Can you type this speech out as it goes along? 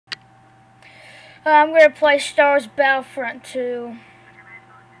I'm gonna play Star Wars Battlefront 2.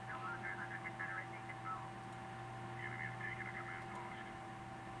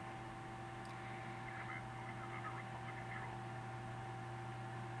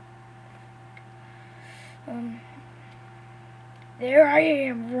 Um, there I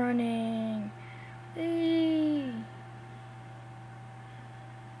am running. Eee.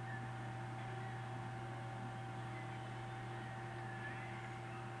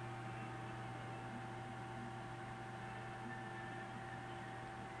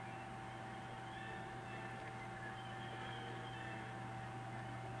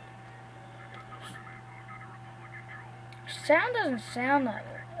 Sound doesn't sound like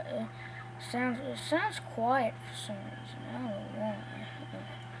it sounds quiet for some reason. I don't know why.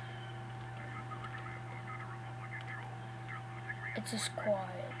 It's just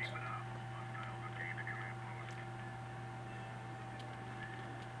quiet.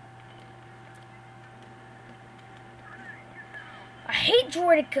 I hate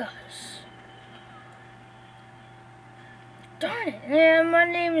droidicas. Darn it. Yeah, my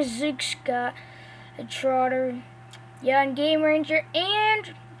name is Zeke Scott, a Trotter. Yeah, I'm Game Ranger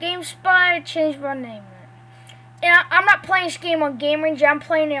and GameSpy. I changed my name. Yeah, I'm not playing this game on Game Ranger. I'm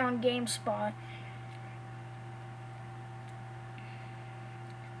playing it on GameSpy.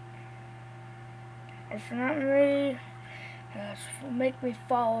 It's not me. Make me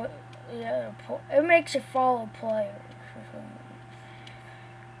follow. Yeah, it makes it follow players.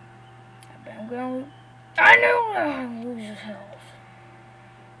 I'm going. I know I'm losing health.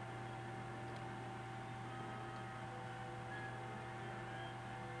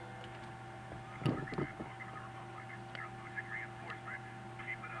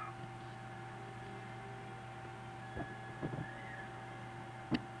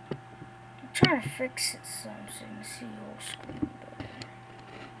 I'm trying to fix it some so you can see the whole screen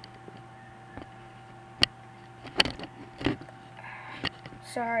better.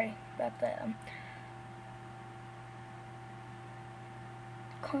 Sorry about that.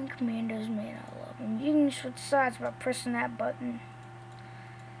 Clone Commandos, man, I love them. You can switch sides by pressing that button.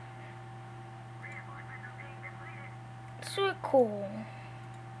 So cool.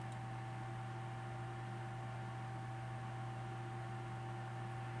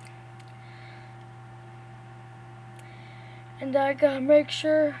 And I gotta make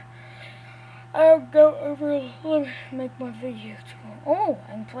sure I don't go over. Let me make my video too. Oh,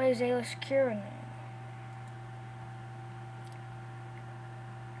 I can play as Alice Kira now.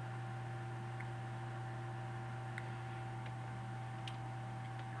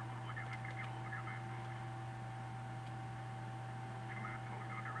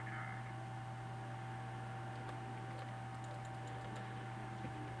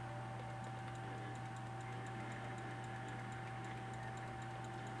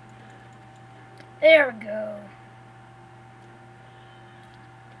 There we go.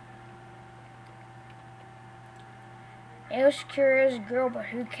 Alice Kira is a girl, but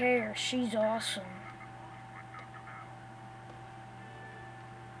who cares? She's awesome.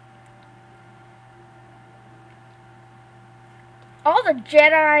 All the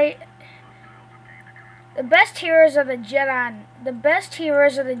Jedi, the best heroes are the Jedi. The best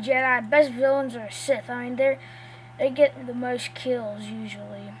heroes are the Jedi. Best villains are Sith. I mean, they get the most kills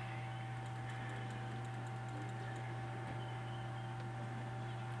usually.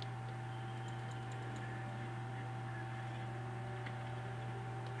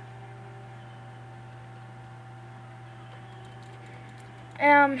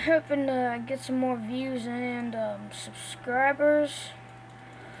 And I'm hoping to get some more views and subscribers.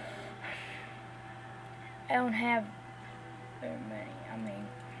 I don't have very many. I mean,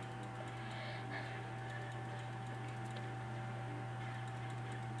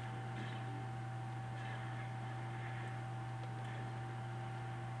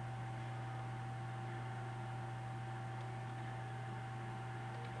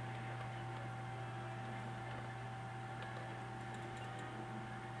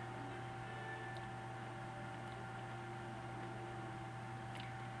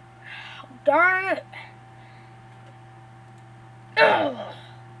 darn it. Ugh.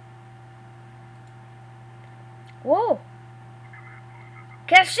 Whoa.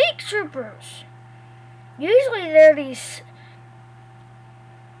 Kashyyyk troopers. Usually they're these,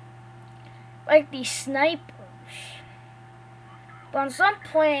 like these snipers. But on some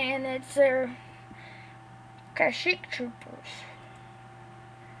planets they're Kashyyyk troopers.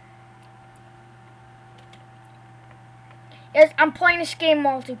 Yes, I'm playing this game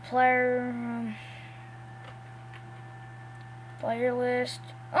multiplayer. Player list.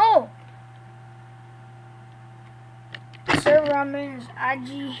 Oh! Server I'm in is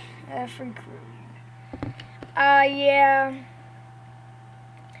IGF Recruit. Yeah.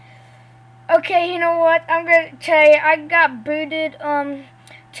 Okay, you know what? I'm gonna tell you, I got booted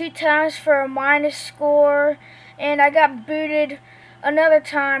 2 times for a minus score, and I got booted another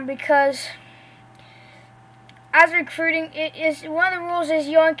time because I was recruiting. It is one of the rules is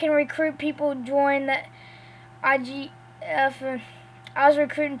you only can recruit people who join the IGF. And I was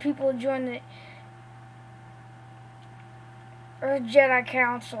recruiting people to join the Earth Jedi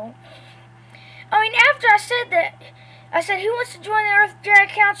Council. I mean, after I said that, I said, who wants to join the Earth Jedi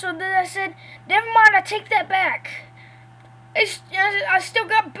Council? Then I said, never mind, I take that back. I still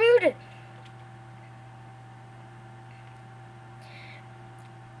got booted.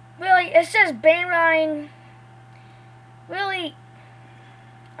 Really, it says banning. Really,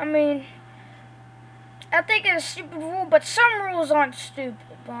 I mean, I think it's a stupid rule, but some rules aren't stupid,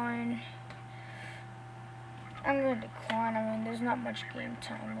 Brian. I'm going to decline. I mean, there's not much game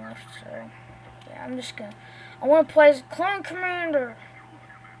time left, so yeah, I'm just going to. I want to play as Clone Commander.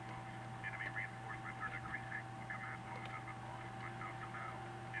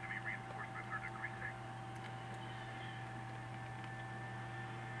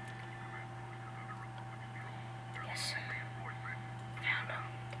 Yes.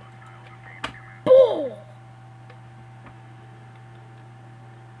 Bull!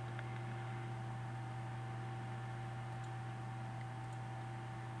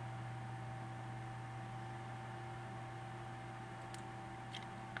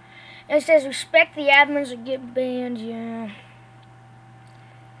 It says respect the admins or get banned, yeah.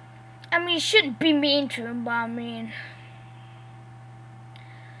 I mean, you shouldn't be mean to him, but I mean.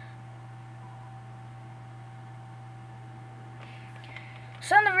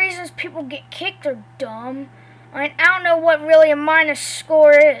 Some of the reasons people get kicked are dumb. I mean, I don't know what really a minus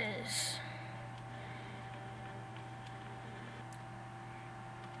score is.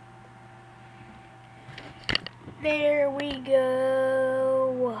 There we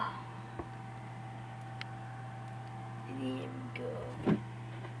go. There we go.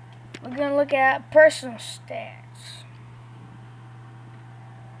 We're going to look at personal stats.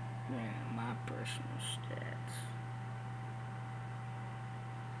 Yeah, my personal stats.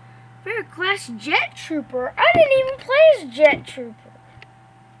 Fair class Jet Trooper. I didn't even play as Jet Trooper.